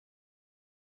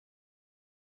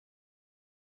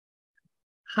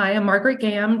Hi, I'm Margaret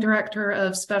Gam, Director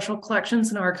of Special Collections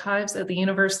and Archives at the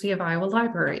University of Iowa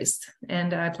Libraries,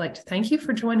 and I'd like to thank you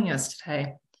for joining us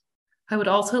today. I would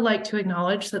also like to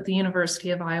acknowledge that the University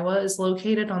of Iowa is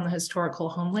located on the historical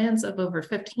homelands of over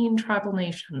 15 tribal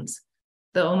nations: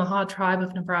 the Omaha Tribe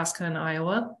of Nebraska and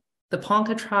Iowa, the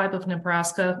Ponca Tribe of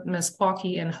Nebraska,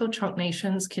 Meskwaki, and Ho-Chunk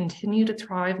nations continue to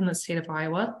thrive in the state of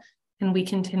Iowa, and we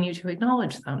continue to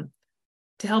acknowledge them.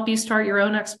 To help you start your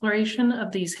own exploration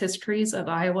of these histories of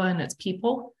Iowa and its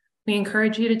people, we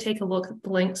encourage you to take a look at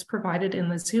the links provided in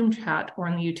the Zoom chat or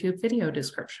in the YouTube video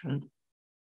description.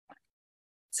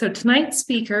 So tonight's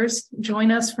speakers join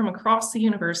us from across the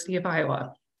University of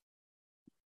Iowa.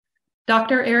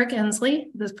 Dr. Eric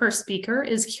Ensley, the first speaker,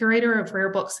 is curator of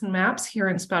rare books and maps here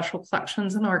in Special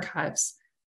Collections and Archives.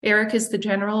 Eric is the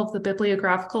general of the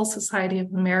Bibliographical Society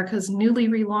of America's newly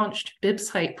relaunched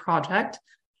BibSite project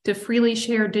to freely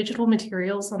share digital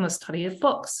materials on the study of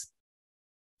books.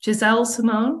 Giselle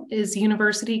Simon is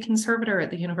University Conservator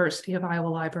at the University of Iowa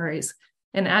Libraries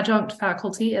and adjunct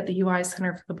faculty at the UI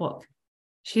Center for the Book.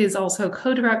 She is also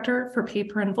co-director for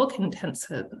Paper and Book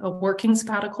Intensive, a working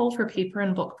sabbatical for paper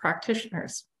and book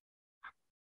practitioners.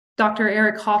 Dr.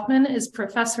 Eric Hoffman is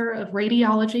professor of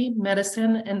radiology,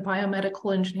 medicine, and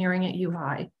biomedical engineering at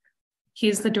UI. He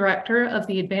is the director of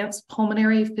the Advanced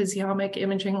Pulmonary Physiognomic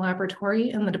Imaging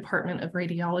Laboratory in the Department of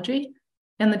Radiology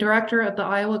and the director of the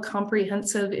Iowa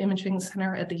Comprehensive Imaging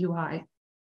Center at the UI.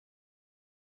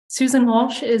 Susan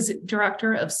Walsh is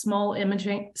director of Small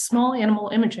Animal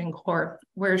Imaging Corps,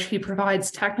 where she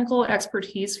provides technical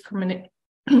expertise for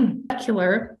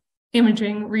molecular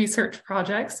imaging research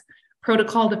projects,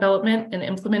 protocol development and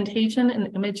implementation,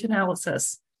 and image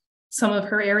analysis. Some of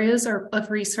her areas of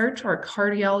research are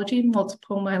cardiology,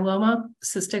 multiple myeloma,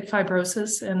 cystic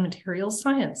fibrosis, and materials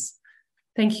science.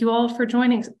 Thank you all for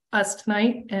joining us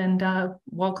tonight, and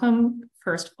welcome,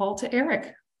 first of all, to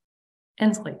Eric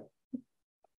Ensley.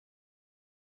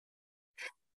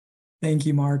 Thank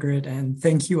you, Margaret, and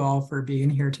thank you all for being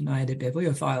here tonight at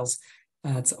Bibliophiles.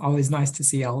 It's always nice to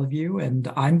see all of you,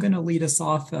 and I'm going to lead us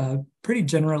off pretty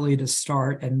generally to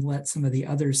start and let some of the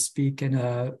others speak in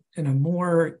a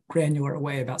more granular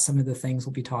way about some of the things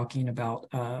we'll be talking about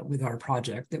with our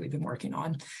project that we've been working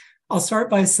on. I'll start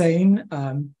by saying,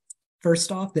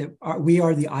 first off, that we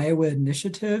are the Iowa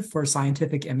Initiative for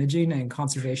Scientific Imaging and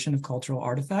Conservation of Cultural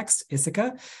Artifacts,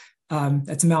 IISICCA.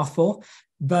 That's a mouthful.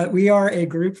 But we are a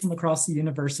group from across the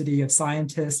university of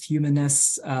scientists,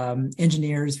 humanists,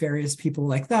 engineers, various people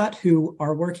like that who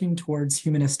are working towards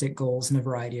humanistic goals in a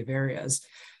variety of areas.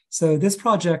 So this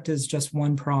project is just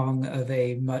one prong of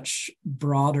a much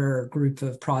broader group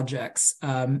of projects,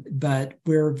 but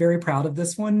we're very proud of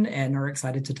this one and are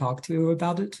excited to talk to you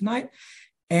about it tonight.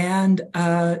 And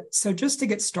so just to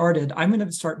get started, I'm going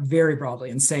to start very broadly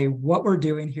and say what we're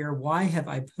doing here. Why have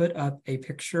I put up a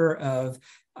picture of,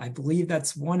 I believe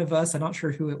that's one of us, I'm not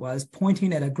sure who it was,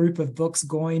 pointing at a group of books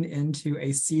going into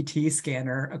a CT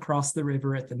scanner across the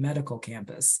river at the medical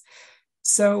campus.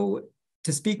 So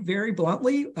to speak very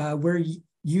bluntly, we're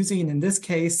using, in this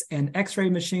case, an X-ray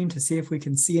machine to see if we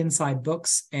can see inside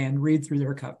books and read through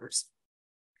their covers.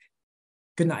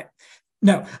 Good night.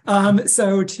 No,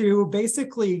 so to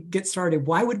basically get started,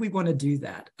 why would we want to do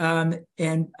that?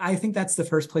 And I think that's the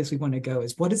first place we want to go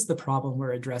is what is the problem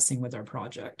we're addressing with our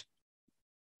project?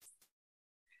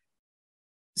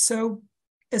 So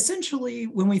essentially,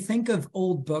 when we think of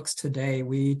old books today,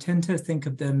 we tend to think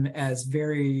of them as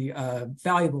very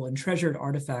valuable and treasured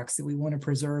artifacts that we want to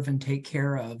preserve and take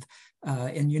care of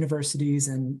in universities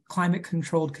and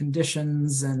climate-controlled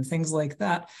conditions and things like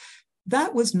that.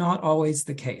 That was not always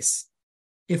the case.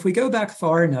 If we go back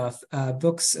far enough,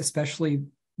 books, especially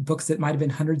books that might have been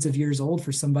hundreds of years old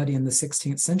for somebody in the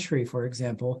 16th century, for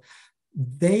example,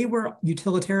 they were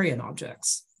utilitarian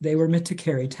objects. They were meant to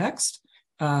carry text,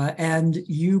 and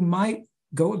you might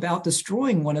go about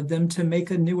destroying one of them to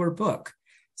make a newer book.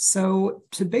 So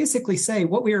to basically say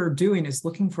what we are doing is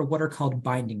looking for what are called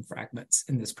binding fragments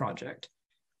in this project.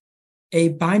 A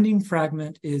binding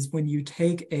fragment is when you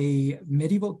take a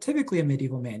medieval, typically a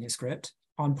medieval manuscript,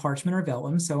 on parchment or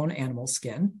vellum, so on animal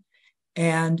skin,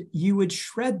 and you would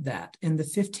shred that in the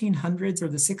 1500s or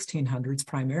the 1600s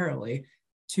primarily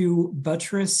to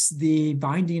buttress the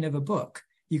binding of a book.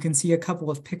 You can see a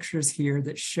couple of pictures here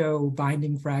that show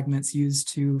binding fragments used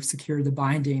to secure the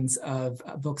bindings of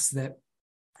books that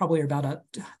probably are about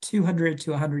 200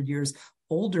 to 100 years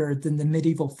older than the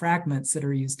medieval fragments that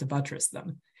are used to buttress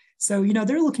them. So, you know,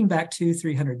 they're looking back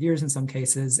 200-300 years in some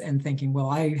cases and thinking,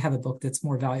 well, I have a book that's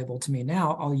more valuable to me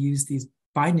now. I'll use these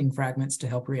binding fragments to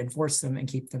help reinforce them and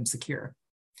keep them secure.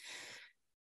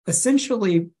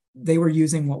 Essentially, they were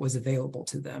using what was available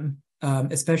to them,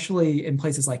 especially in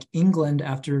places like England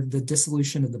after the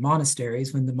dissolution of the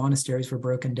monasteries, when the monasteries were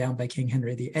broken down by King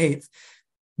Henry VIII.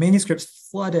 Manuscripts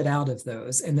flooded out of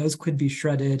those, and those could be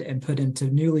shredded and put into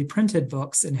newly printed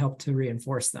books and help to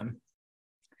reinforce them.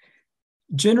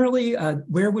 Generally,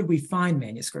 where would we find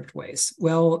manuscript waste?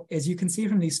 Well, as you can see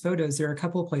from these photos, there are a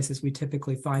couple of places we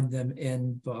typically find them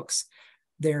in books.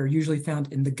 They're usually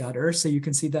found in the gutter. So you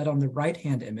can see that on the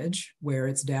right-hand image, where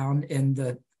it's down in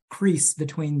the crease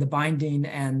between the binding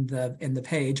and the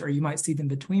page, or you might see them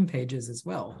between pages as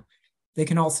well. They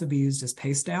can also be used as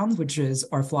paste downs, which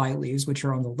are fly leaves, which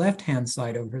are on the left-hand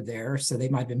side over there. So they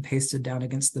might have been pasted down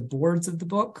against the boards of the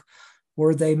book,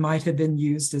 or they might have been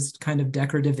used as kind of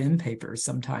decorative end papers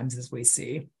sometimes, as we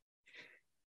see.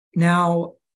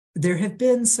 Now, there have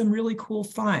been some really cool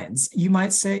finds. We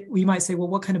might say, well,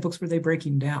 what kind of books were they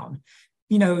breaking down?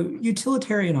 You know,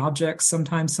 utilitarian objects,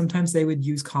 sometimes they would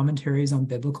use commentaries on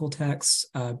biblical texts,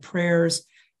 prayers.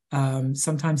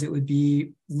 Sometimes it would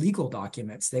be legal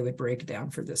documents they would break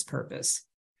down for this purpose.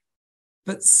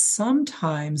 But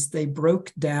sometimes they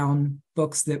broke down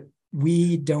books that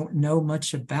we don't know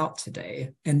much about today.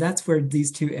 And that's where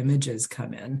these two images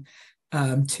come in.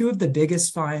 Two of the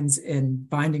biggest finds in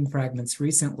binding fragments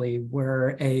recently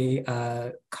were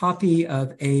a copy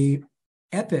of a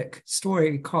epic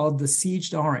story called The Siege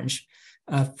d'Orange,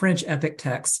 a French epic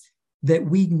text that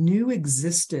we knew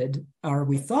existed, or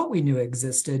we thought we knew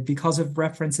existed because of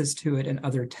references to it in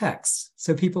other texts.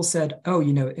 So people said, oh,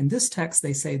 you know, in this text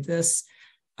they say this,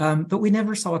 but we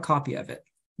never saw a copy of it.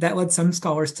 That led some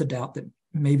scholars to doubt that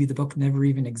maybe the book never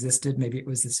even existed. Maybe it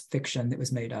was this fiction that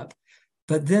was made up.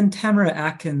 But then Tamara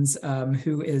Atkins,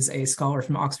 who is a scholar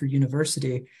from Oxford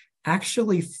University,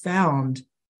 actually found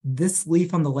this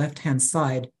leaf on the left-hand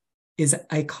side is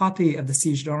a copy of the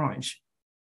Siege d'Orange.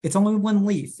 It's only one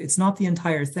leaf. It's not the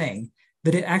entire thing,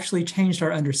 but it actually changed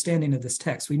our understanding of this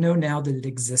text. We know now that it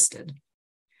existed.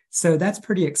 So that's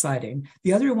pretty exciting.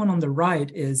 The other one on the right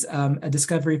is a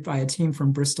discovery by a team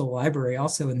from Bristol Library,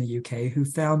 also in the UK, who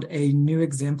found a new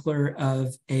exemplar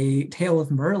of a Tale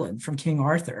of Merlin from King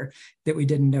Arthur that we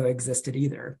didn't know existed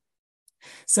either.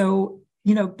 So,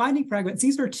 you know, binding fragments,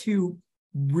 these are two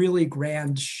really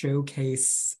grand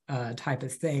showcase type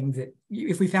of thing that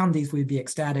if we found these, we'd be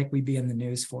ecstatic, we'd be in the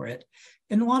news for it.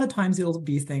 And a lot of times it'll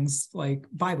be things like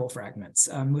Bible fragments,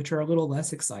 which are a little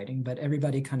less exciting, but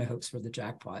everybody kind of hopes for the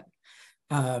jackpot.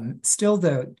 Still,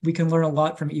 though, we can learn a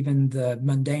lot from even the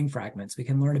mundane fragments. We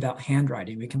can learn about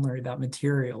handwriting. We can learn about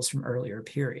materials from earlier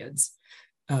periods.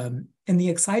 And the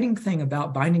exciting thing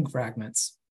about binding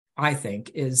fragments, I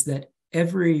think, is that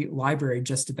every library,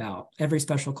 just about every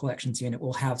special collections unit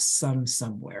will have some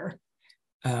somewhere.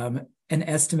 An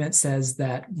estimate says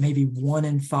that maybe 1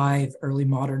 in 5 early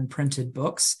modern printed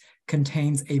books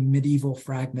contains a medieval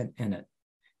fragment in it.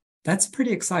 That's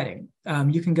pretty exciting.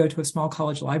 You can go to a small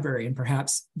college library and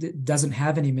perhaps it doesn't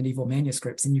have any medieval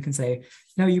manuscripts, and you can say,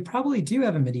 no, you probably do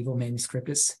have a medieval manuscript.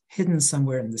 It's hidden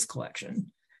somewhere in this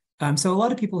collection. So a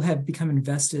lot of people have become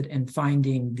invested in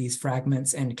finding these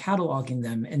fragments and cataloging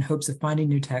them in hopes of finding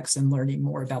new texts and learning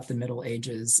more about the Middle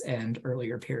Ages and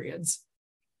earlier periods.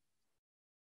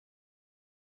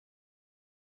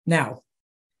 Now,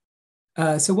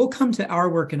 so we'll come to our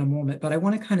work in a moment, but I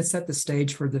want to kind of set the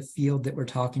stage for the field that we're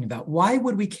talking about. Why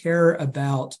would we care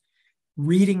about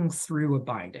reading through a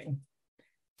binding?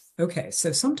 Okay,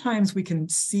 so sometimes we can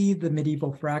see the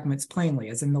medieval fragments plainly,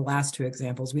 as in the last two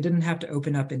examples. We didn't have to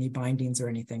open up any bindings or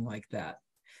anything like that.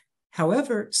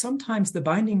 However, sometimes the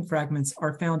binding fragments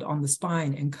are found on the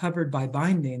spine and covered by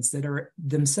bindings that are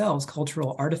themselves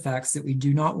cultural artifacts that we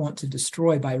do not want to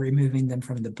destroy by removing them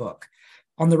from the book.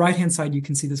 On the right-hand side, you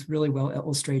can see this really well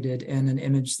illustrated in an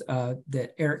image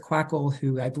that Eric Hoffman,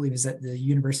 who I believe is at the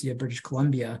University of British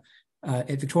Columbia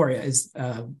at Victoria, is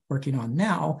working on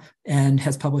now and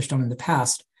has published on in the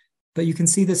past. But you can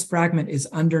see this fragment is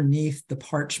underneath the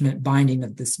parchment binding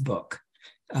of this book.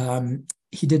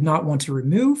 He did not want to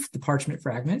remove the parchment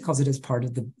fragment because it is part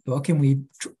of the book, and we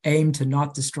aim to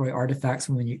not destroy artifacts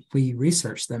when we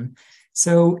research them.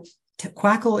 So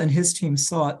Quackle and his team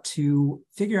sought to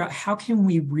figure out how can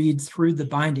we read through the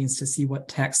bindings to see what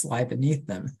texts lie beneath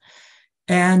them.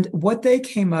 And what they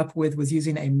came up with was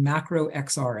using a macro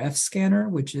XRF scanner,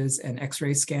 which is an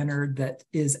X-ray scanner that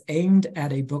is aimed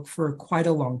at a book for quite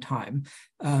a long time.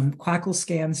 Quackle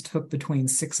scans took between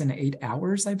 6 and 8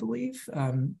 hours, I believe.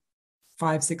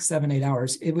 5, 6, 7, 8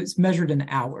 hours. It was measured in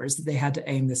hours that they had to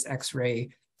aim this X-ray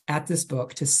at this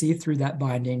book to see through that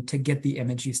binding to get the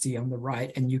image you see on the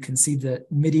right. And you can see the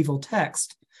medieval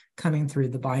text coming through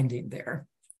the binding there.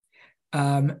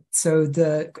 So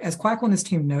as Quackle and his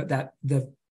team note, that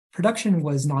the production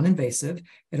was non-invasive.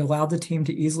 It allowed the team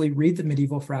to easily read the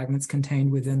medieval fragments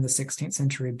contained within the 16th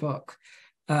century book.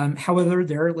 However,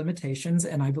 there are limitations,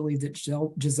 and I believe that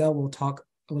Giselle will talk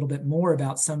a little bit more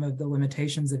about some of the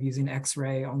limitations of using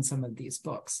X-ray on some of these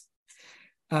books.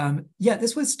 Yet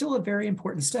this was still a very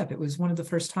important step. It was one of the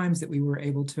first times that we were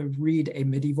able to read a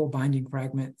medieval binding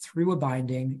fragment through a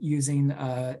binding using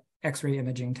X-ray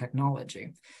imaging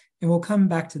technology. And we'll come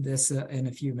back to this in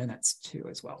a few minutes too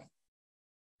as well.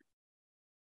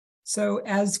 So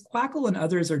as Quackle and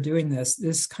others are doing this,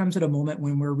 this comes at a moment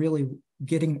when we're really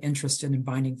getting interested in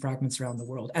binding fragments around the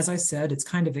world. As I said, it's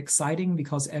kind of exciting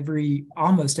because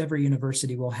almost every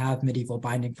university will have medieval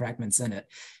binding fragments in it.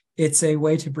 It's a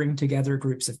way to bring together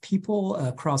groups of people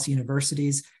across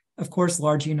universities. Of course,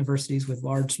 large universities with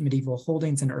large medieval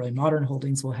holdings and early modern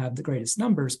holdings will have the greatest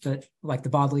numbers, but like the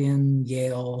Bodleian,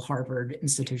 Yale, Harvard,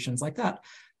 institutions like that.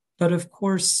 But of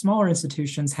course, smaller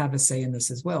institutions have a say in this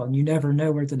as well. And you never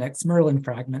know where the next Merlin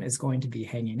fragment is going to be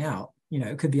hanging out. You know,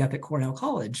 it could be up at Cornell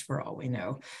College for all we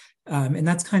know. And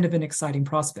that's kind of an exciting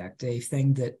prospect, a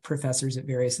thing that professors at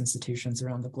various institutions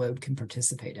around the globe can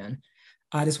participate in.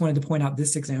 I just wanted to point out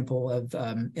this example of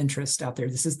interest out there.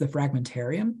 This is the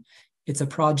Fragmentarium. It's a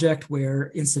project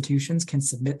where institutions can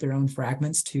submit their own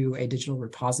fragments to a digital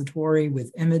repository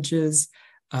with images.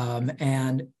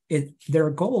 And their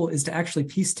goal is to actually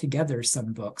piece together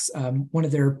some books. One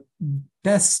of their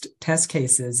best test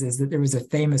cases is that there was a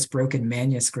famous broken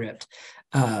manuscript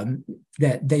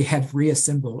that they have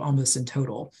reassembled almost in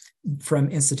total from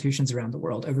institutions around the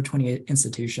world. Over 28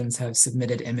 institutions have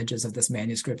submitted images of this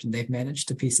manuscript, and they've managed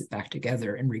to piece it back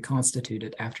together and reconstitute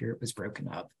it after it was broken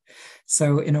up.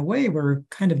 So in a way, we're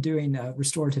kind of doing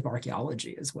restorative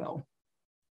archaeology as well.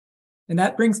 And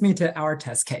that brings me to our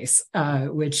test case,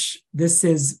 which this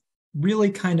is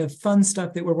really kind of fun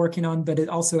stuff that we're working on, but it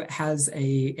also has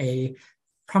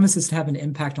promises to have an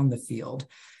impact on the field.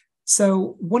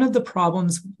 So one of the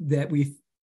problems that we've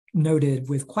noted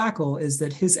with Quackle is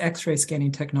that his X-ray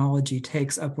scanning technology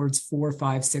takes upwards 4,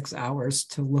 5, 6 hours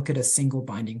to look at a single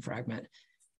binding fragment.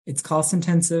 It's cost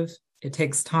intensive, it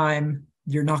takes time,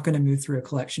 you're not going to move through a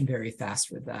collection very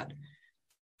fast with that.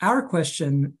 Our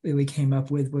question that we came up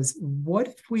with was, what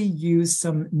if we use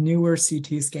some newer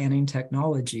CT scanning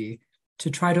technology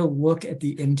to try to look at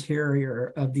the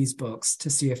interior of these books to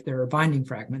see if there are binding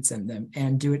fragments in them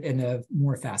and do it in a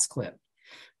more fast clip?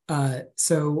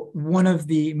 So one of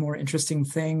the more interesting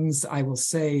things I will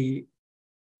say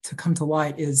to come to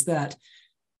light is that,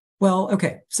 well,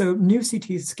 okay, so new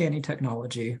CT scanning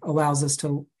technology allows us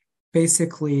to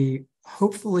basically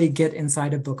hopefully get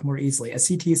inside a book more easily. A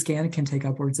CT scan can take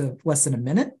upwards of less than a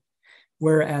minute,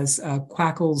 whereas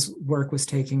Quackle's work was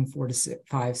taking 4 to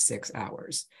 5, 6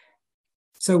 hours.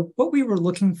 So what we were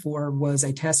looking for was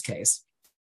a test case.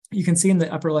 You can see in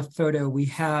the upper left photo, we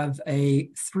have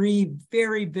 3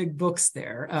 very big books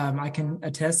there. I can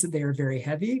attest that they are very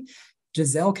heavy.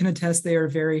 Giselle can attest they are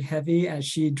very heavy as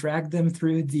she dragged them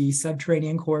through the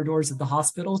subterranean corridors of the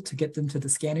hospital to get them to the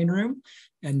scanning room.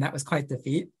 And that was quite the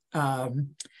feat.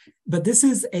 But this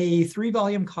is a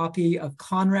 3-volume copy of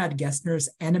Conrad Gessner's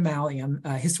Animalium,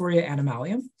 Historia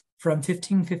Animalium from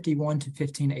 1551 to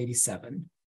 1587.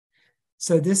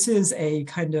 So this is a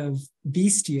kind of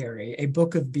bestiary, a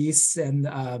book of beasts and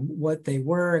what they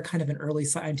were, kind of an early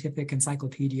scientific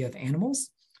encyclopedia of animals.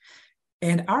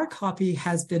 And our copy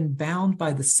has been bound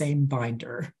by the same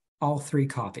binder, all 3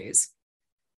 copies.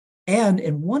 And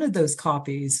in one of those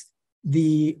copies,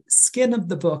 the skin of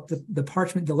the book, the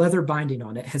parchment, the leather binding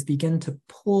on it has begun to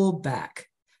pull back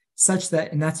such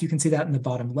that, and you can see that in the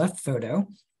bottom left photo.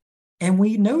 And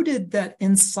we noted that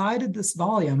inside of this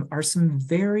volume are some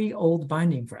very old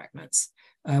binding fragments.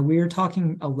 We are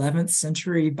talking 11th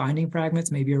century binding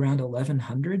fragments, maybe around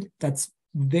 1100. That's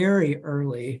very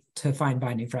early to find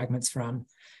binding fragments from.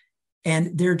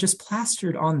 And they're just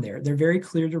plastered on there. They're very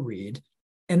clear to read.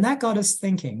 And that got us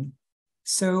thinking,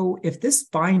 so if this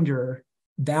binder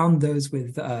bound those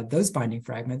with those binding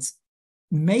fragments,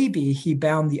 maybe he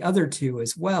bound the other 2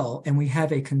 as well, and we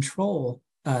have a control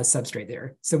substrate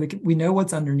there. So we know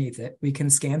what's underneath it. We can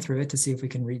scan through it to see if we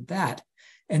can read that.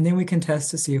 And then we can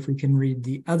test to see if we can read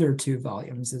the other 2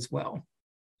 volumes as well.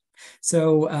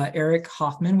 So Eric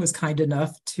Hoffman was kind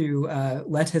enough to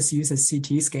let us use a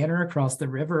CT scanner across the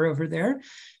river over there.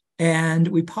 And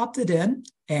we popped it in,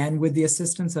 and with the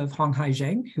assistance of Honghai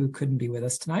Zhang, who couldn't be with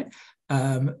us tonight,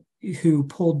 who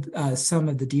pulled some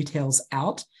of the details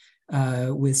out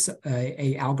with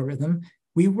a algorithm,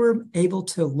 we were able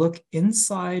to look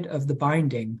inside of the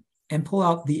binding and pull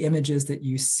out the images that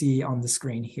you see on the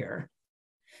screen here.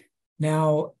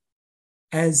 Now,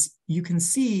 as you can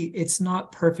see, it's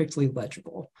not perfectly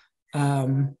legible.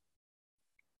 Some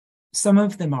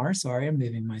of them are. Sorry, I'm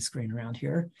moving my screen around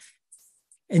here.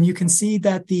 And you can see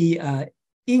that the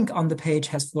ink on the page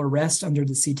has fluoresced under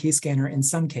the CT scanner in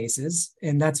some cases.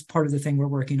 And that's part of the thing we're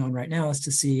working on right now, is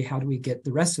to see how do we get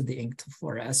the rest of the ink to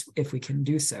fluoresce if we can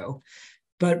do so.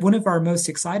 But one of our most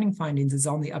exciting findings is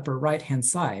on the upper right-hand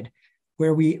side,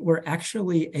 where we were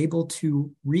actually able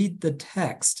to read the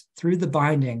text through the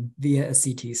binding via a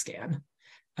CT scan.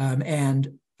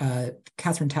 And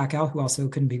Catherine Tackow, who also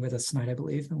couldn't be with us tonight, I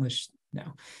believe, unless,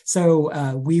 no.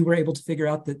 So we were able to figure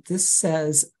out that this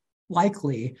says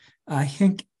likely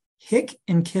hic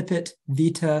incipit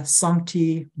vita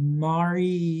sancti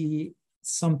Mari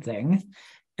something,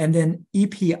 and then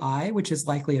EPI, which is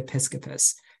likely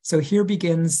episcopus. So here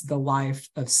begins the life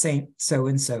of Saint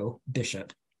so-and-so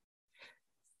bishop.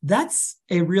 That's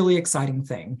a really exciting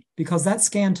thing, because that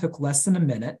scan took less than a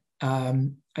minute.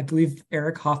 I believe,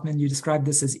 Eric Hoffman, you described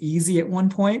this as easy at one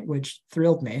point, which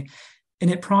thrilled me.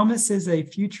 And it promises a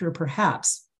future,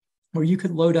 perhaps, where you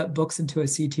could load up books into a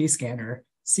CT scanner,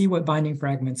 see what binding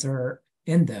fragments are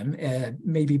in them,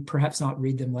 maybe perhaps not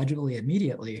read them legibly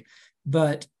immediately,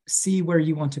 but see where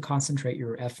you want to concentrate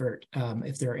your effort,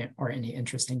 if there are any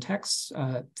interesting texts,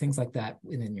 things like that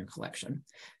within your collection.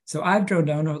 So I've droned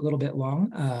on a little bit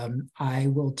long. I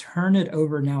will turn it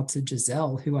over now to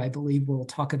Giselle, who I believe will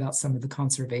talk about some of the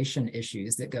conservation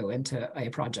issues that go into a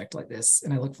project like this.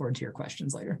 And I look forward to your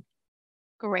questions later.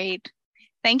 Great.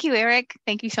 Thank you, Eric.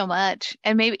 Thank you so much.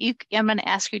 And maybe I'm going to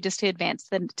ask you just to advance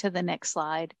to the next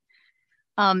slide.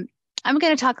 I'm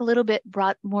going to talk a little bit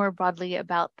more broadly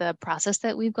about the process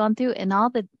that we've gone through, and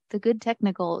all the good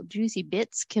technical juicy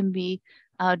bits can be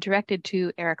directed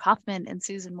to Eric Hoffman and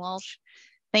Susan Walsh.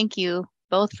 Thank you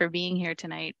both for being here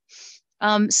tonight.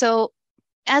 So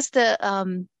as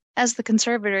the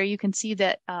conservator, you can see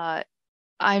that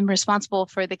I'm responsible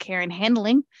for the care and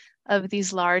handling of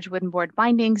these large wooden board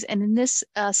bindings. And in this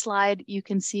slide, you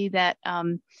can see that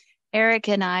Eric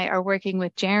and I are working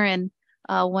with Jaron,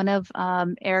 one of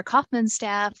Eric Hoffman's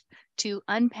staff, to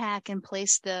unpack and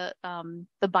place the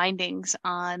bindings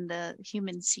on the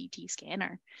human CT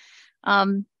scanner.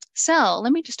 So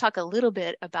let me just talk a little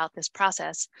bit about this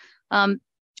process.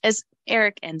 As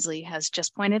Eric Ensley has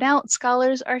just pointed out,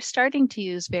 scholars are starting to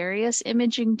use various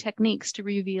imaging techniques to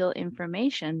reveal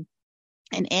information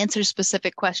and answer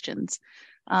specific questions.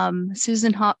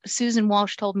 Susan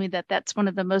Walsh told me that that's one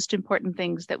of the most important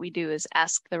things that we do, is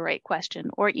ask the right question,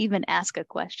 or even ask a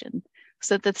question,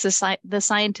 so that the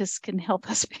scientists can help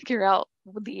us figure out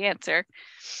the answer.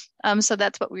 So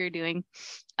that's what we're doing.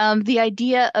 The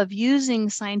idea of using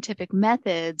scientific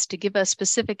methods to give us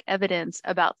specific evidence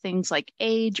about things like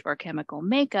age or chemical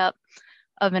makeup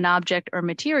of an object or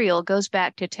material goes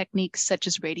back to techniques such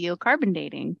as radiocarbon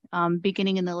dating,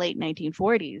 beginning in the late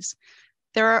 1940s.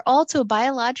 There are also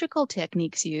biological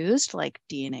techniques used, like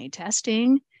DNA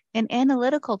testing, and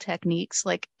analytical techniques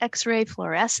like X-ray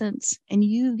fluorescence and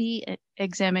UV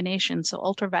examination, so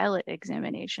ultraviolet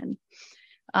examination.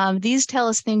 These tell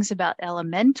us things about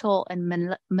elemental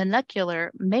and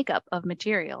molecular makeup of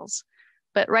materials.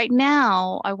 But right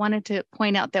now, I wanted to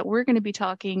point out that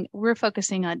we're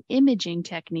focusing on imaging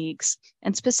techniques,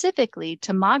 and specifically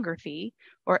tomography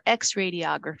or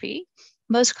X-radiography,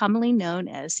 most commonly known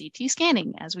as CT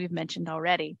scanning, as we've mentioned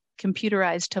already,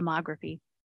 computerized tomography.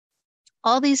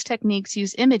 All these techniques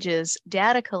use images,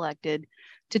 data collected,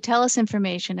 to tell us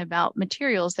information about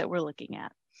materials that we're looking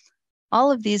at.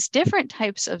 All of these different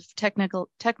types of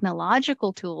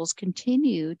technological tools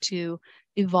continue to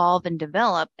evolve and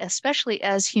develop, especially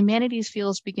as humanities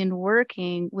fields begin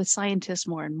working with scientists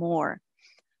more and more.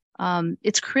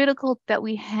 It's critical that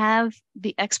we have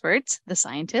the experts, the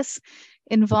scientists,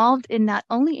 involved in not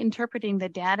only interpreting the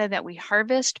data that we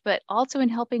harvest, but also in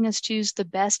helping us choose the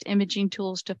best imaging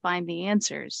tools to find the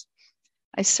answers.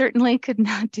 I certainly could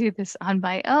not do this on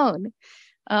my own.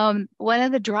 One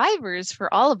of the drivers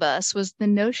for all of us was the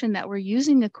notion that we're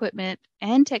using equipment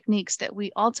and techniques that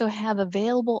we also have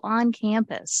available on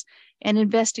campus, and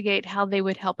investigate how they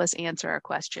would help us answer our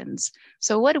questions.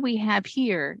 So what do we have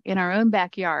here in our own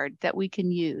backyard that we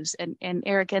can use? And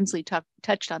Eric Ensley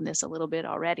touched on this a little bit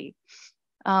already.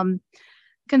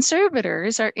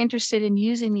 Conservators are interested in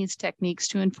using these techniques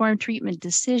to inform treatment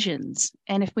decisions.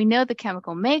 And if we know the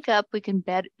chemical makeup, we can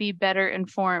be better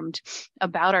informed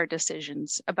about our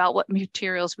decisions, about what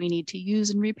materials we need to use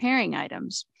in repairing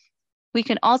items. We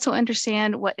can also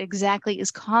understand what exactly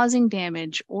is causing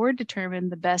damage, or determine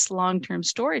the best long-term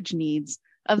storage needs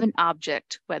of an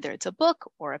object, whether it's a book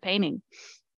or a painting.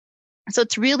 So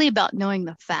it's really about knowing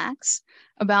the facts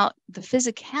about the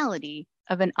physicality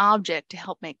an object to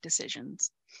help make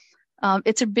decisions.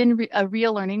 It's been a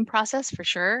real learning process for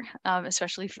sure,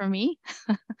 especially for me.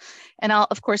 And I'll,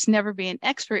 of course, never be an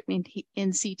expert in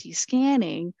CT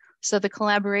scanning. So the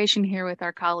collaboration here with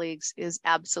our colleagues is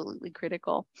absolutely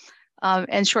critical.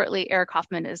 And shortly, Eric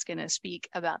Hoffman is going to speak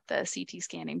about the CT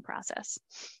scanning process.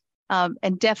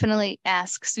 And definitely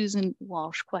ask Susan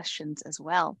Walsh questions as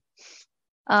well.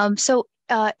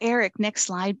 Eric, next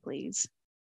slide, please.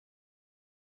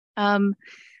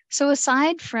 So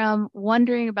aside from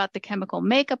wondering about the chemical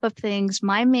makeup of things,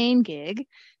 my main gig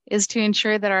is to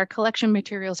ensure that our collection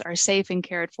materials are safe and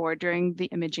cared for during the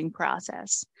imaging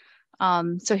process.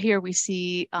 So here we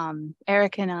see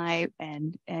Eric and I,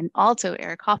 and also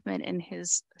Eric Hoffman and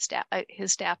his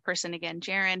staff person again,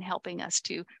 Jaron, helping us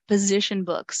to position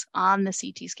books on the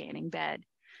CT scanning bed.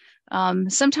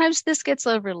 Sometimes this gets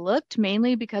overlooked,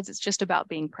 mainly because it's just about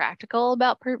being practical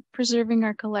about preserving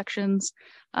our collections,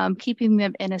 keeping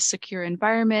them in a secure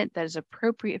environment that is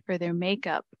appropriate for their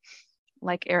makeup.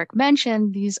 Like Eric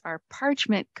mentioned, these are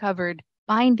parchment-covered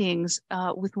bindings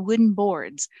with wooden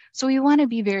boards. So we want to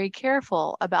be very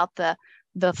careful about the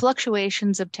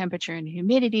fluctuations of temperature and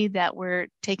humidity that we're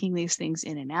taking these things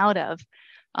in and out of.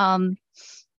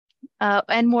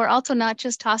 And we're also not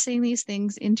just tossing these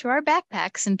things into our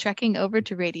backpacks and trekking over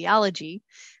to radiology.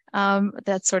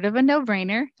 That's sort of a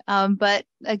no-brainer. But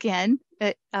again,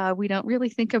 we don't really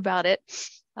think about it.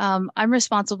 I'm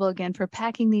responsible again for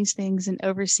packing these things and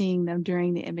overseeing them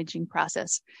during the imaging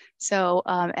process. So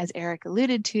as Eric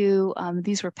alluded to,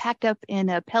 these were packed up in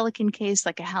a Pelican case,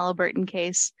 like a Halliburton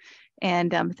case.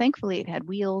 And thankfully it had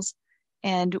wheels.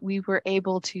 And we were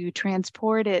able to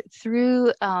transport it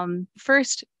through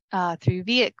first through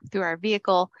our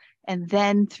vehicle, and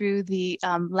then through the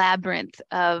labyrinth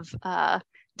of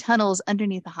tunnels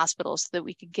underneath the hospital so that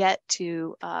we could get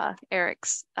to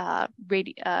Eric's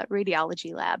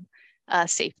radiology lab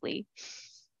safely.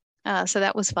 So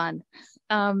that was fun.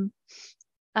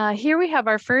 Here we have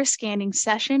our first scanning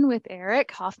session with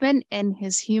Eric Hoffman and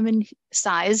his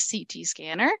human-sized CT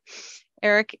scanner.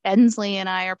 Eric Ensley and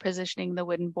I are positioning the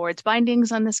wooden boards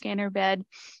bindings on the scanner bed,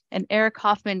 and Eric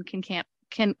Hoffman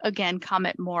can again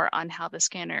comment more on how the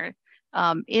scanner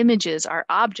images our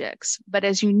objects. But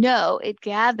as you know, it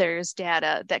gathers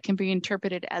data that can be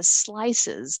interpreted as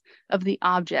slices of the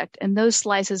object, and those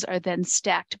slices are then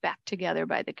stacked back together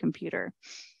by the computer.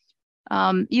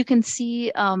 You can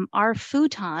see our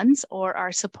futons, or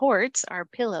our supports, our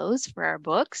pillows for our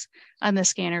books on the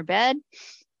scanner bed.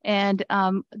 And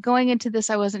going into this,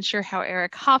 I wasn't sure how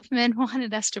Eric Hoffman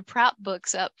wanted us to prop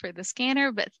books up for the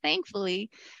scanner, but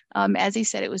thankfully, as he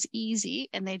said, it was easy,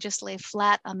 and they just lay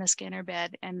flat on the scanner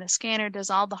bed, and the scanner does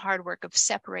all the hard work of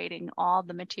separating all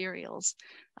the materials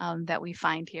that we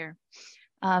find here.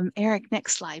 Eric,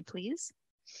 next slide, please.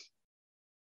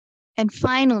 And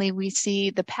finally, we see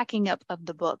the packing up of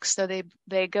the books. So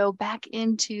they go back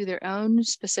into their own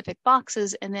specific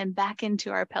boxes and then back into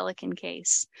our Pelican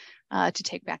case to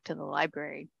take back to the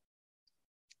library.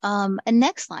 And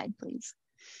next slide, please.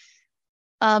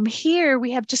 Here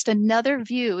we have just another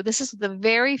view. This is the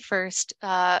very first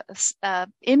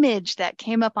image that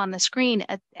came up on the screen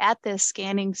at this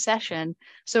scanning session.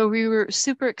 So we were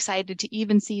super excited to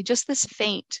even see just this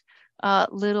faint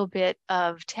little bit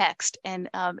of text. And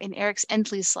in Eric's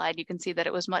Ensley slide, you can see that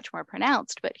it was much more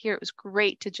pronounced, but here it was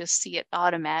great to just see it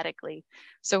automatically.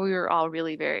 So we were all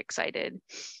really very excited.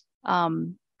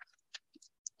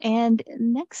 And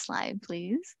next slide,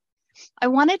 please. I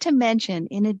wanted to mention,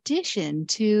 in addition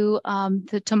to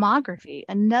the tomography,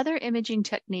 another imaging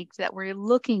technique that we're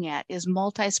looking at is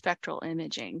multispectral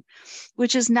imaging,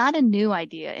 which is not a new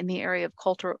idea in the area of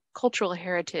cultural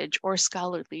heritage or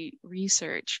scholarly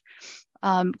research.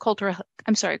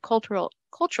 Cultural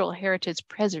heritage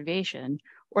preservation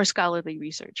or scholarly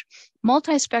research.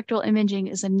 Multispectral imaging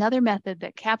is another method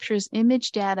that captures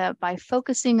image data by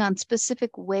focusing on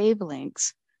specific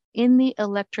wavelengths in the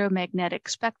electromagnetic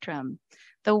spectrum.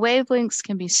 The wavelengths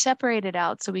can be separated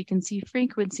out so we can see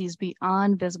frequencies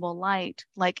beyond visible light,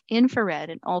 like infrared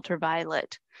and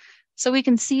ultraviolet. So we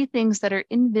can see things that are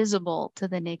invisible to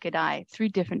the naked eye through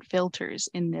different filters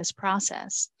in this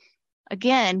process.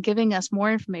 Again, giving us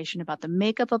more information about the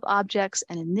makeup of objects,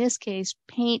 and in this case,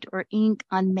 paint or ink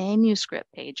on manuscript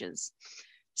pages.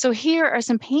 So here are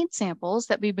some paint samples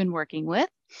that we've been working with.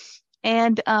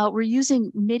 And we're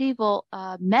using medieval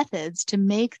methods to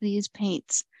make these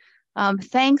paints.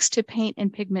 Thanks to paint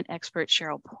and pigment expert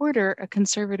Cheryl Porter, a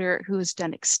conservator who has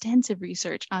done extensive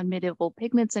research on medieval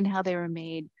pigments and how they were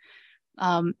made,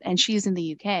 and she's in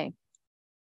the UK.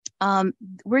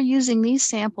 We're using these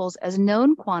samples as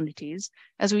known quantities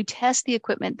as we test the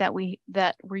equipment that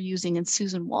we're using in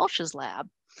Susan Walsh's lab.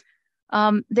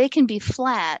 They can be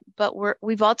flat, but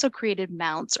we've also created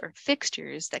mounts or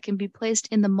fixtures that can be placed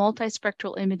in the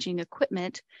multispectral imaging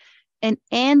equipment and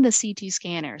the CT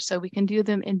scanner. So we can do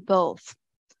them in both.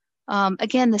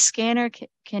 Again, the scanner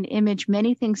can image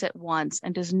many things at once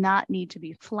and does not need to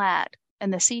be flat.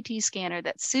 And the CT scanner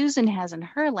that Susan has in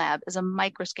her lab is a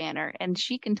microscanner, and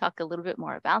she can talk a little bit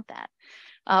more about that.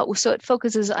 So it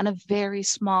focuses on a very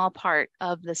small part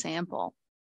of the sample.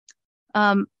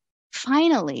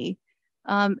 Finally,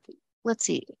 let's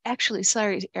see, actually,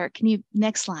 sorry, Eric, can you,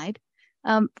 next slide.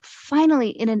 Finally,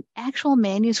 in an actual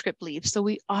manuscript leaf, so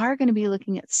we are going to be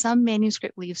looking at some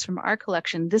manuscript leaves from our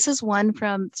collection. This is one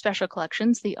from Special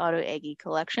Collections, the Otto Agee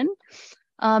collection.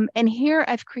 And here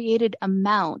I've created a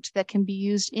mount that can be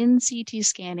used in CT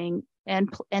scanning and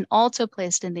also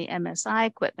placed in the MSI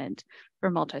equipment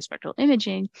for multispectral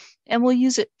imaging. And we'll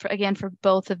use it for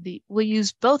we'll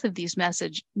use both of these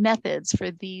methods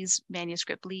for these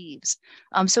manuscript leaves.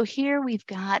 So here we've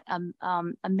got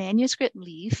a manuscript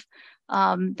leaf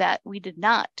that we did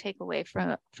not take away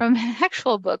from an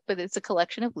actual book, but it's a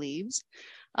collection of leaves.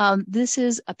 This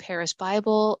is a Paris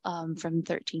Bible from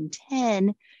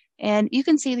 1310. And you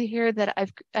can see here that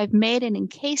I've made an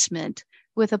encasement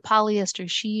with a polyester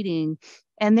sheeting,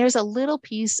 and there's a little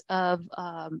piece of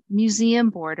museum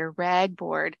board or rag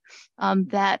board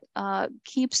that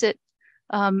keeps it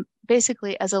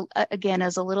basically as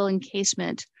a little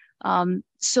encasement,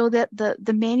 so that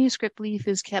the manuscript leaf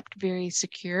is kept very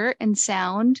secure and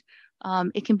sound.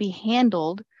 It can be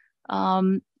handled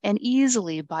and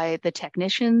easily by the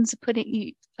technicians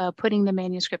putting the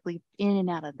manuscript leaf in and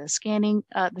out of the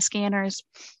scanners,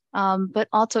 but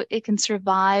also it can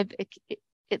survive.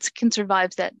 It can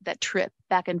survive that trip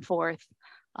back and forth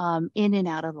in and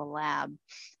out of the lab,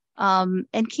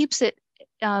 and keeps it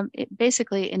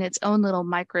basically in its own little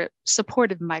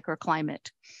supportive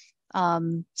microclimate.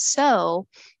 So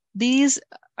these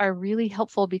are really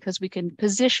helpful because we can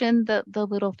position the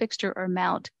little fixture or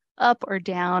mount up or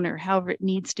down or however it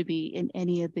needs to be in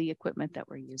any of the equipment that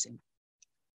we're using.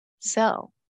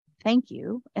 So thank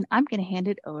you. And I'm going to hand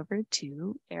it over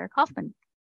to Eric Hoffman.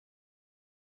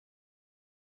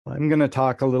 I'm going to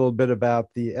talk a little bit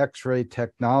about the X-ray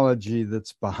technology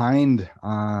that's behind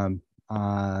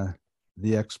the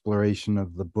exploration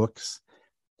of the books.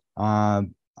 My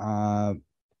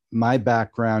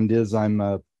background is I'm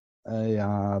a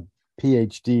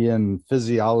PhD in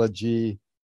physiology.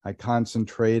 I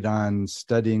concentrate on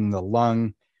studying the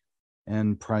lung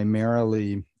and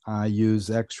primarily use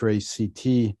X-ray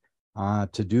CT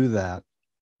to do that.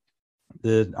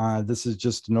 This is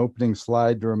just an opening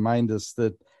slide to remind us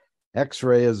that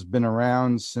X-ray has been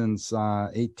around since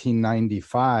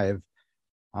 1895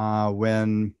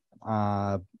 when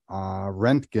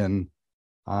Röntgen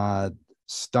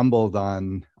stumbled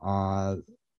on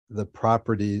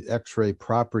the X-ray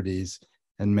properties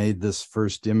and made this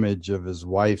first image of his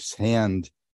wife's hand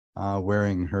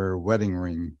wearing her wedding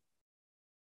ring.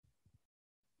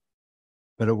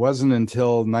 But it wasn't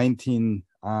until the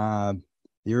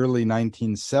early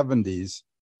 1970s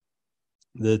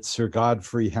that Sir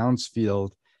Godfrey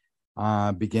Hounsfield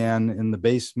began in the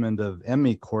basement of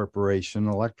EMI Corporation,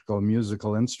 Electrical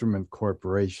Musical Instrument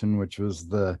Corporation, which was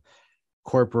the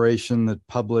corporation that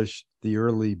published the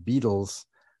early Beatles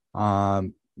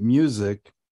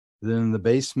music. Then in the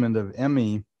basement of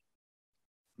EMI,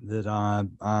 that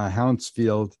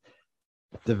Hounsfield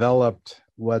developed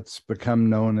what's become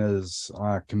known as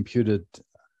computed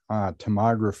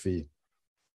tomography.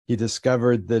 He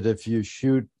discovered that if you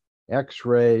shoot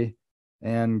X-ray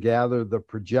and gather the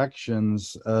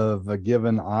projections of a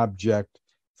given object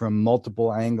from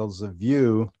multiple angles of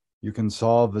view, you can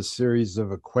solve a series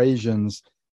of equations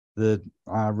that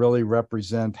really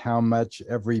represent how much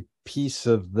every piece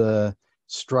of the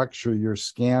structure you're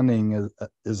scanning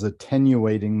is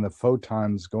attenuating the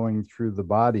photons going through the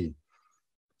body.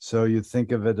 So you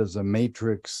think of it as a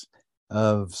matrix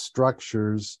of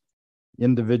structures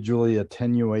individually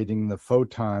attenuating the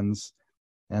photons,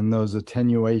 and those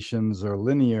attenuations are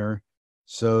linear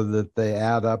so that they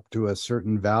add up to a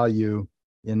certain value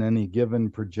in any given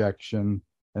projection,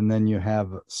 and then you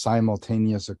have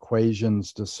simultaneous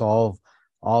equations to solve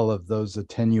all of those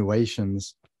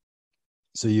attenuations.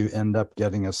 So you end up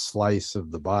getting a slice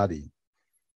of the body.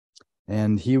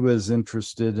 And he was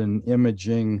interested in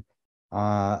imaging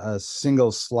a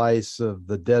single slice of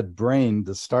the dead brain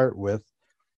to start with,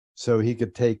 so he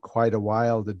could take quite a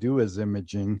while to do his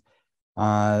imaging.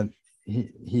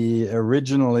 He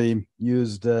originally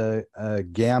used a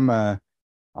gamma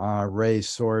ray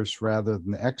source rather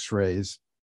than X-rays.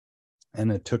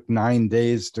 And it took 9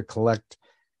 days to collect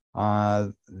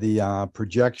the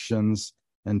projections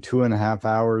and 2.5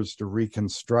 hours to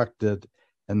reconstruct it,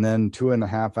 and then 2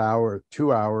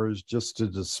 hours just to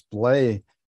display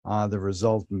the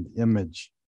resultant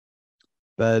image.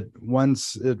 But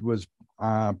once it was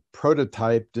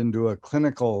prototyped into a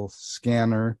clinical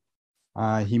scanner,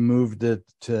 he moved it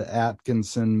to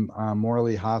Atkinson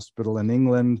Morley Hospital in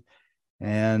England,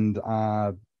 and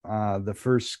the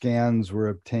first scans were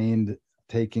obtained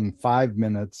taking 5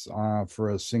 minutes for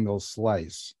a single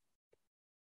slice.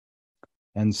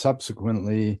 And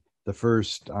subsequently, the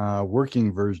first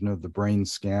working version of the brain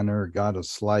scanner got a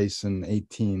slice in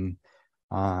 18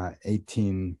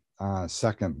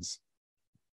 seconds.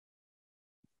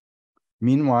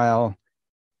 Meanwhile,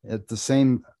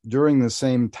 during the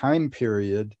same time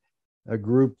period, a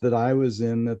group that I was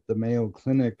in at the Mayo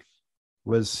Clinic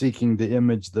was seeking to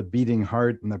image the beating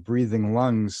heart and the breathing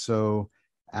lungs. So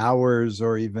hours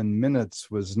or even minutes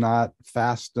was not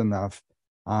fast enough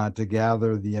to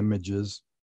gather the images.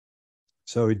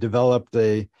 So we developed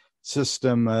a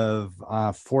system of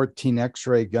 14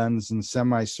 X-ray guns in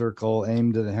semicircle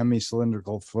aimed at a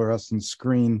hemi-cylindrical fluorescent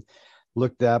screen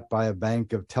looked at by a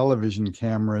bank of television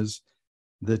cameras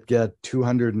that get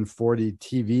 240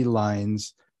 TV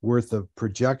lines worth of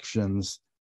projections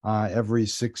every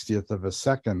 60th of a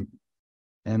second.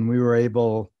 And we were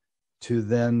able to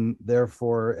then,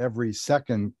 therefore, every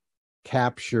second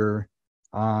capture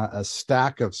a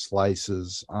stack of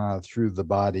slices through the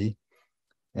body.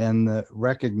 And the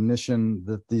recognition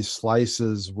that these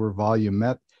slices were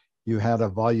you had a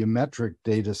volumetric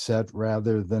data set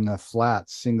rather than a flat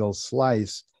single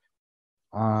slice,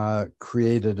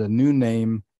 created a new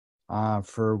name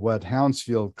for what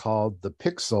Hounsfield called the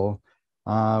pixel.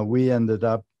 We ended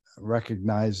up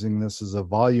recognizing this as a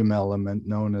volume element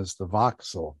known as the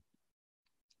voxel.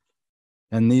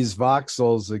 And these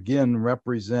voxels, again,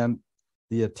 represent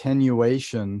the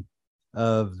attenuation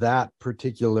of that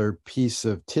particular piece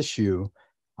of tissue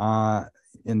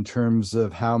in terms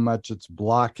of how much it's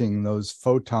blocking those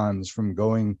photons from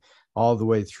going all the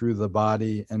way through the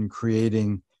body and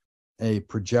creating a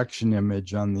projection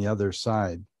image on the other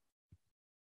side.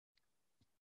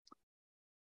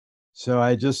 So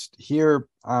I just here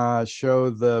show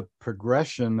the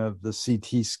progression of the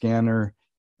CT scanner,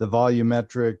 the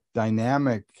volumetric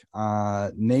dynamic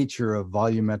nature of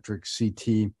volumetric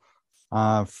CT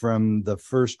from the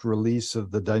first release of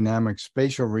the dynamic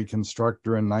spatial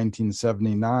reconstructor in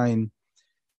 1979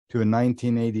 to in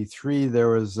 1983, there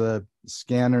was a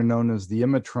scanner known as the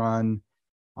Imatron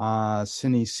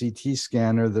Cine CT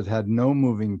scanner that had no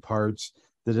moving parts,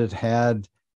 that it had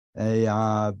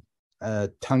a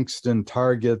tungsten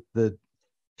target that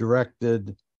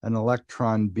directed an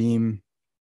electron beam.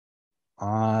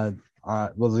 The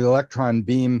electron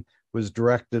beam was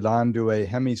directed onto a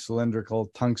hemi-cylindrical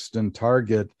tungsten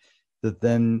target that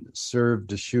then served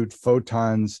to shoot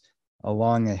photons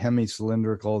along a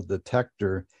hemi-cylindrical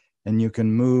detector. And you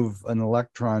can move an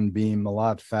electron beam a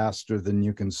lot faster than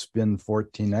you can spin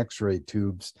 14 X-ray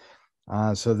tubes.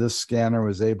 So this scanner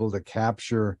was able to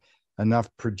capture enough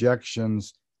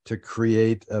projections to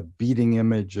create a beating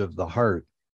image of the heart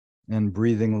and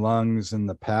breathing lungs and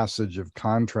the passage of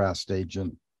contrast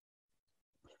agent.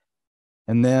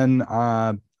 And then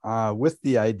with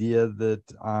the idea that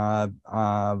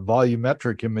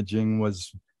volumetric imaging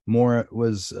was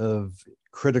of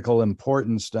critical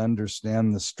importance to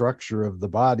understand the structure of the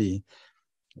body,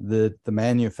 that the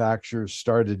manufacturers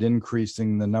started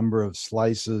increasing the number of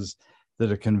slices that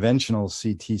a conventional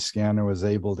CT scanner was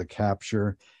able to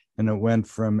capture. And it went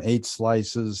from 8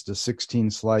 slices to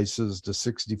 16 slices to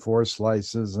 64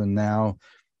 slices, and now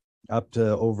up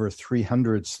to over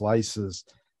 300 slices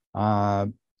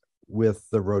with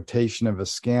the rotation of a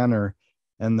scanner.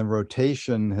 And the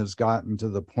rotation has gotten to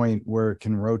the point where it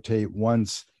can rotate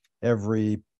once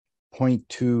every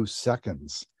 0.2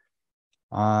 seconds.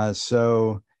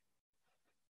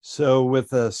 So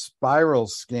with a spiral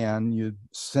scan, you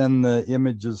send the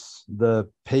images, the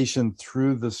patient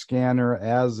through the scanner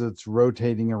as it's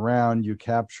rotating around. You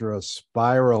capture a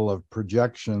spiral of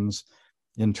projections,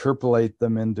 interpolate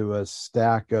them into a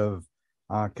stack of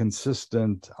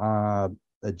consistent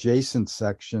adjacent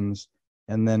sections,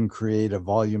 and then create a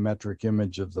volumetric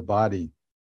image of the body.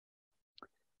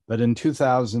 But in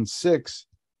 2006,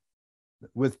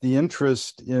 with the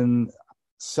interest in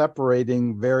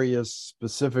separating various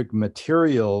specific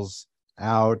materials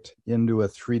out into a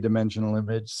 3-dimensional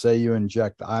image, say you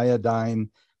inject iodine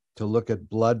to look at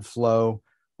blood flow,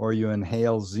 or you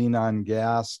inhale xenon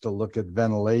gas to look at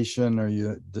ventilation, or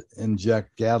you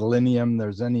inject gadolinium.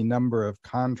 There's any number of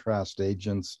contrast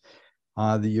agents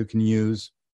that you can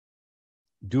use.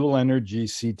 Dual energy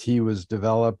CT was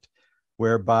developed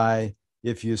whereby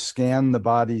if you scan the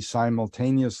body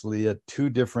simultaneously at 2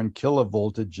 different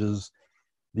kilovoltages,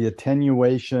 the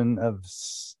attenuation of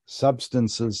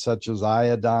substances such as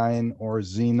iodine or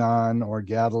xenon or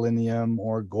gadolinium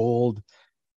or gold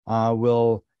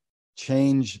will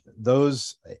change.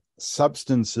 Those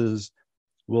substances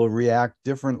will react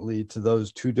differently to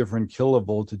those 2 different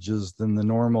kilovoltages than the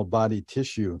normal body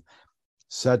tissue,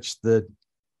 such that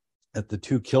at the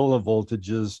 2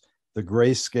 kilovoltages, the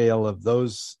grayscale of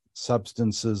those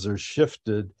substances are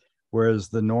shifted, whereas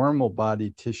the normal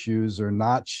body tissues are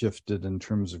not shifted in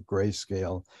terms of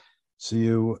grayscale. So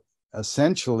you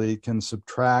essentially can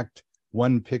subtract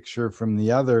one picture from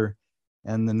the other,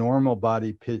 and the normal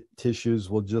body tissues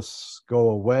will just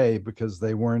go away because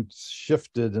they weren't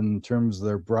shifted in terms of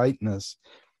their brightness.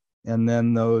 And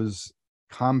then those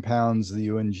compounds that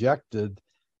you injected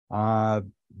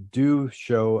do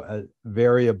show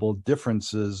variable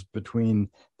differences between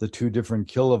the 2 different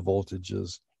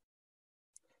kilovoltages.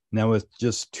 Now, with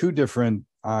just 2 different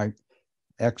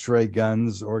X-ray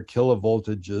guns or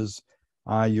kilovoltages,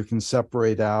 you can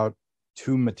separate out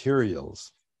 2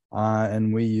 materials.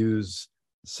 And we use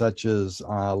such as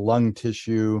lung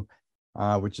tissue,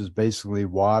 which is basically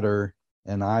water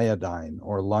and iodine,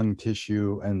 or lung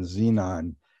tissue and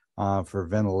xenon for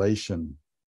ventilation.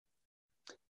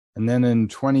 And then in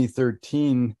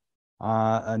 2013,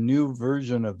 a new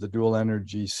version of the dual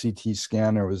energy CT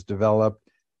scanner was developed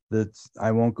that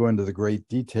I won't go into the great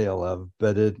detail of,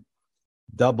 but it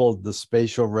doubled the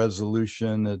spatial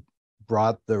resolution. It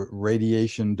brought the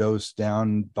radiation dose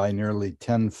down by nearly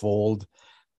 10-fold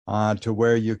to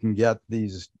where you can get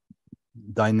these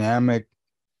dynamic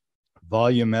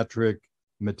volumetric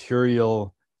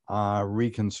material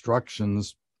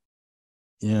reconstructions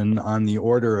on the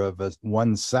order of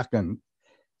 1 second,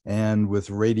 and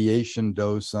with radiation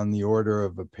dose on the order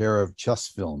of a pair of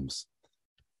chest films.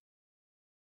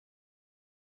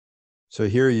 So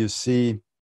here you see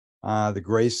the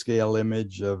grayscale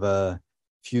image of a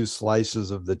few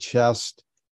slices of the chest.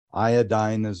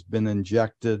 Iodine has been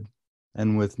injected,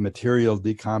 and with material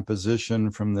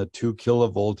decomposition from the 2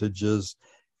 kilovoltages,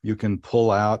 you can pull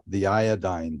out the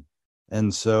iodine.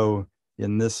 And so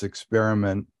in this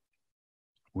experiment,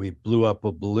 we blew up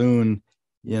a balloon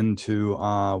into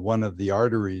one of the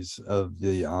arteries of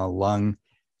the lung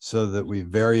so that we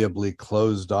variably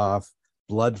closed off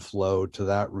blood flow to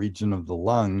that region of the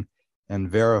lung, and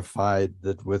verified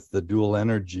that with the dual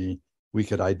energy, we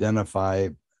could identify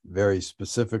very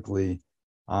specifically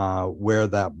where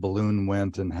that balloon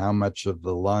went and how much of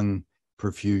the lung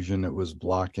perfusion it was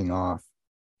blocking off.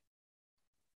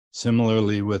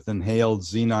 Similarly, with inhaled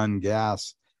xenon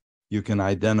gas, you can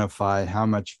identify how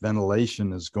much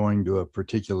ventilation is going to a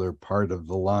particular part of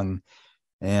the lung.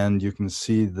 And you can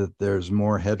see that there's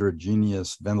more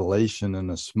heterogeneous ventilation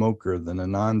in a smoker than a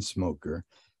non-smoker.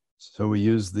 So we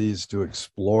use these to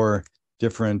explore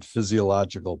different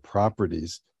physiological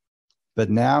properties. But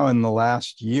now in the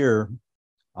last year,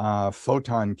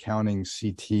 photon counting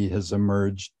CT has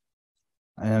emerged.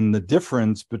 And the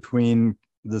difference between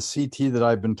the CT that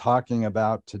I've been talking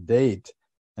about to date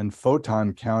and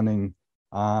photon counting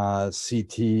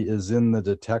CT is in the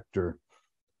detector.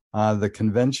 The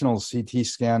conventional CT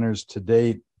scanners to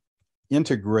date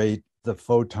integrate the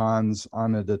photons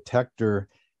on a detector,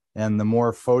 and the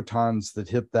more photons that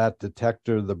hit that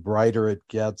detector, the brighter it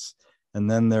gets.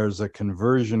 And then there's a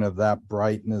conversion of that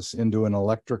brightness into an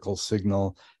electrical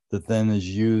signal that then is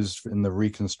used in the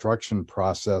reconstruction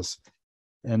process.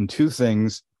 And 2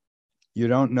 things: you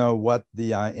don't know what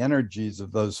the energies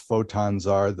of those photons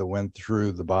are that went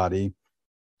through the body,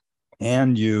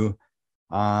 and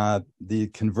the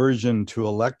conversion to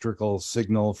electrical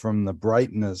signal from the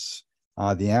brightness,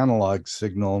 the analog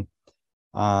signal,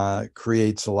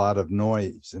 creates a lot of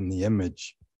noise in the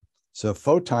image. So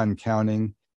photon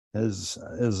counting is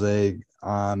a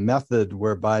method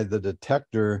whereby the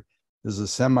detector is a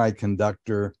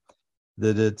semiconductor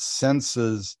that it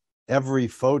senses every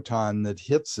photon that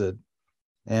hits it,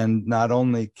 and not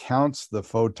only counts the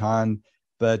photon,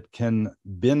 but can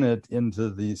bin it into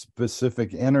the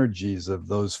specific energies of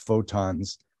those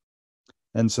photons.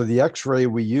 And so the X-ray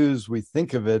we use, we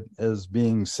think of it as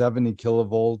being 70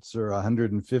 kilovolts or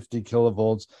 150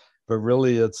 kilovolts, but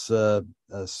really it's a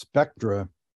spectra,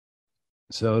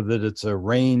 so that it's a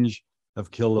range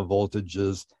of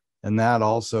kilovoltages, and that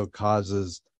also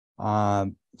causes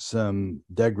some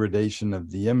degradation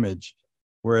of the image.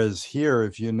 Whereas here,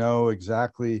 if you know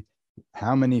exactly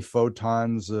how many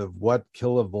photons of what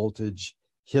kilovoltage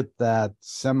hit that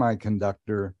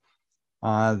semiconductor,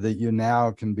 that you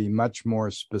now can be much more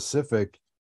specific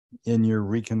in your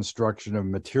reconstruction of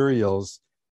materials.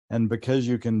 And because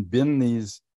you can bin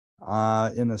these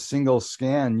in a single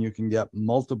scan, you can get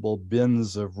multiple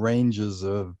bins of ranges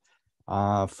of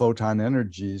photon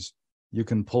energies. You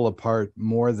can pull apart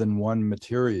more than one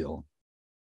material.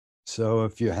 So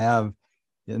if you have,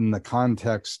 in the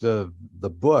context of the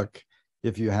book,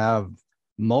 if you have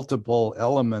multiple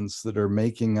elements that are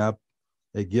making up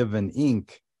a given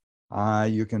ink,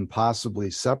 you can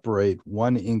possibly separate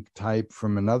one ink type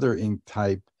from another ink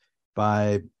type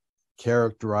by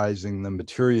characterizing the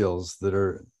materials that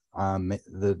are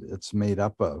that it's made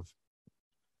up of.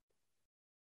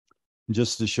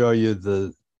 Just to show you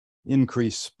the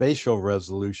increased spatial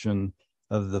resolution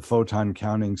of the photon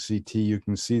counting CT, you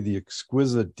can see the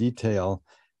exquisite detail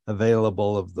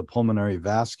available of the pulmonary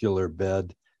vascular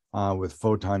bed with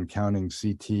photon counting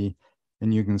CT.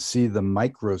 And you can see the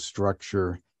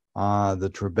microstructure,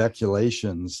 the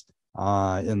trabeculations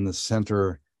in the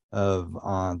center of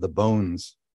the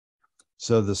bones.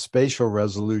 So the spatial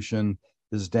resolution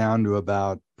is down to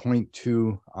about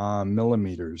 0.2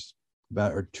 millimeters,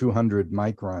 or 200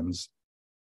 microns.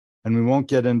 And we won't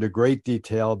get into great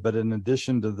detail, but in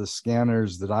addition to the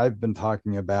scanners that I've been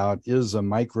talking about is a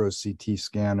micro CT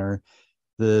scanner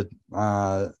that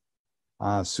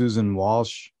Susan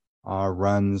Walsh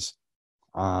runs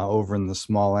over in the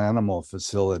small animal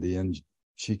facility, and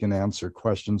she can answer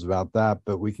questions about that.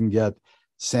 But we can get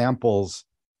samples,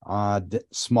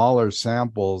 smaller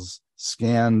samples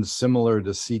scanned similar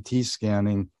to CT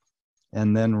scanning,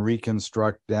 and then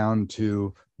reconstruct down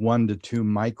to 1 to 2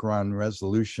 micron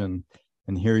resolution.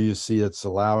 And here you see it's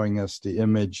allowing us to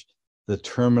image the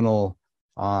terminal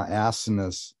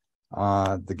acinus,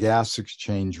 the gas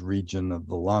exchange region of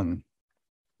the lung.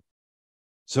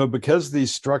 So because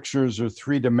these structures are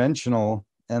three-dimensional,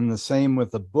 and the same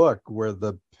with a book where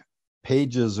the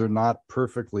pages are not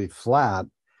perfectly flat,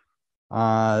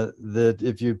 that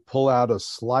if you pull out a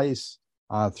slice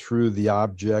through the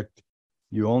object,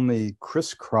 you only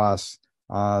crisscross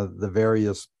the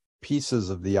various pieces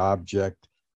of the object.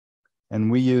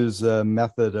 And we use a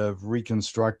method of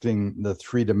reconstructing the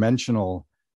three-dimensional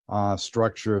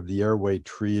structure of the airway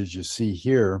tree, as you see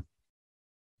here.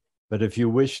 But if you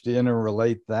wish to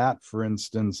interrelate that, for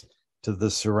instance, to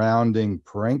the surrounding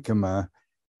parenchyma,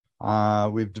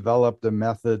 we've developed a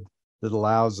method that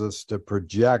allows us to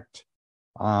project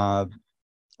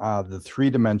the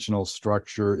three-dimensional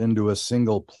structure into a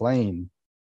single plane.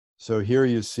 So here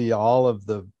you see all of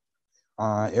the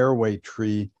airway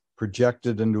tree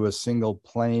projected into a single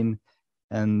plane,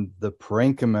 and the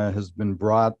parenchyma has been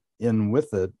brought in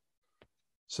with it,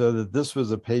 so that this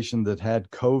was a patient that had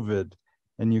COVID.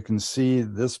 And you can see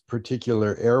this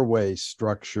particular airway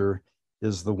structure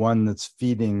is the one that's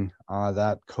feeding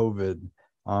that COVID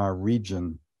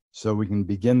region. So we can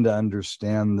begin to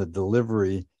understand the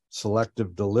delivery,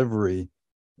 selective delivery,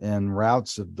 and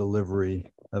routes of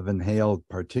delivery of inhaled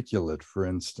particulate, for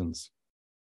instance.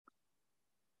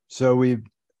 So we've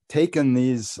taken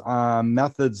these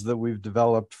methods that we've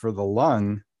developed for the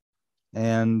lung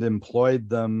and employed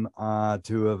them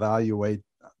to evaluate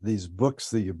these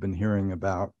books that you've been hearing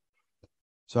about.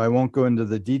 So I won't go into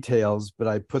the details, but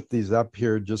I put these up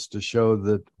here just to show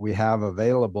that we have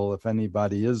available, if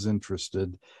anybody is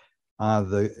interested,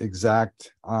 the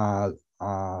exact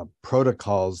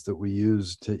protocols that we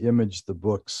use to image the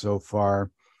books so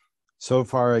far. So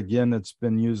far, again, it's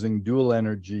been using dual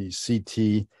energy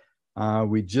CT.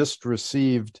 We just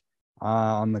received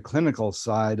on the clinical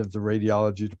side of the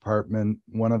radiology department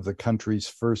one of the country's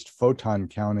first photon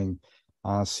counting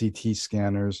CT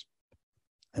scanners,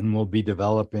 and we'll be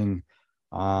developing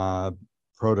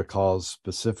protocols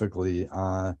specifically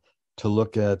to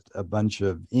look at a bunch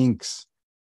of inks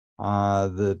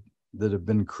that have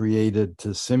been created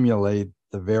to simulate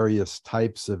the various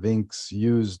types of inks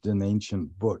used in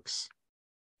ancient books.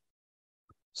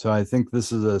 So I think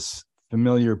this is a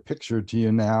familiar picture to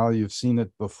you now. You've seen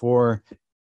it before.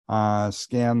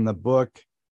 Scan the book,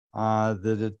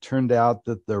 that it turned out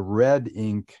that the red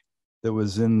ink that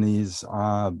was in these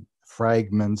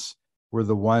fragments were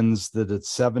the ones that at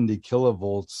 70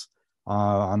 kilovolts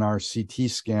on our CT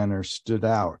scanner stood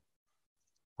out.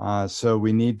 So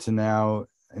we need to now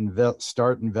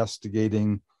start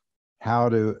investigating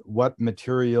what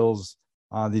materials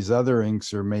these other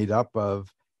inks are made up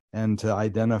of, and to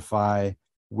identify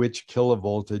which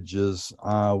kilovoltages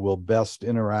will best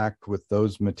interact with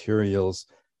those materials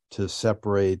to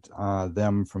separate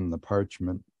them from the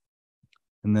parchment.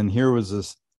 And then here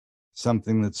was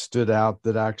something that stood out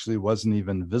that actually wasn't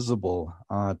even visible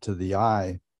to the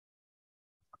eye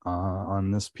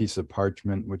on this piece of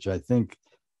parchment, which I think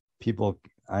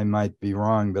I might be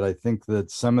wrong, but I think that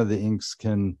some of the inks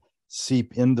can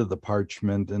seep into the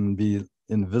parchment and be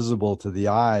invisible to the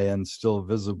eye and still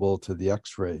visible to the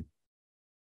X-ray.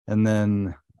 And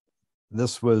then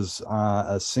this was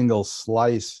a single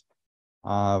slice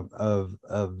of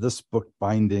this book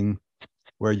binding,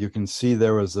 where you can see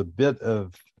there was a bit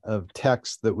of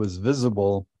text that was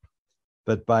visible,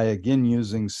 but by again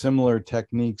using similar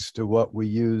techniques to what we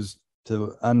use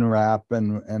to unwrap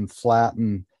and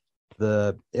flatten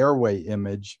the airway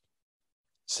image,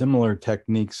 similar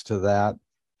techniques to that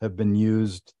have been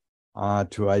used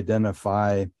to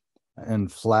identify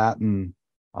and flatten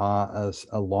a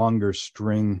longer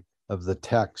string of the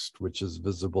text, which is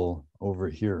visible over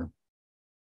here.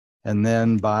 And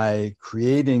then by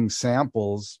creating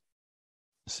samples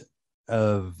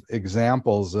of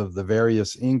examples of the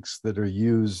various inks that are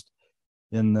used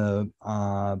in the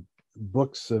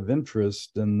books of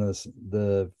interest and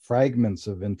the fragments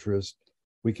of interest,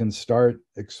 we can start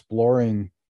exploring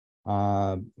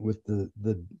with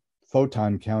the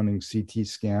photon counting CT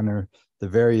scanner, the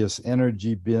various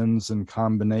energy bins and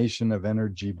combination of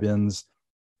energy bins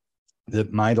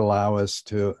that might allow us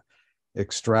to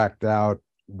extract out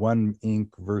one ink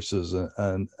versus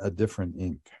a different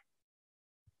ink.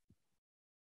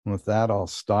 With that, I'll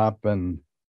stop and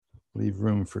leave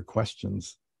room for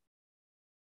questions.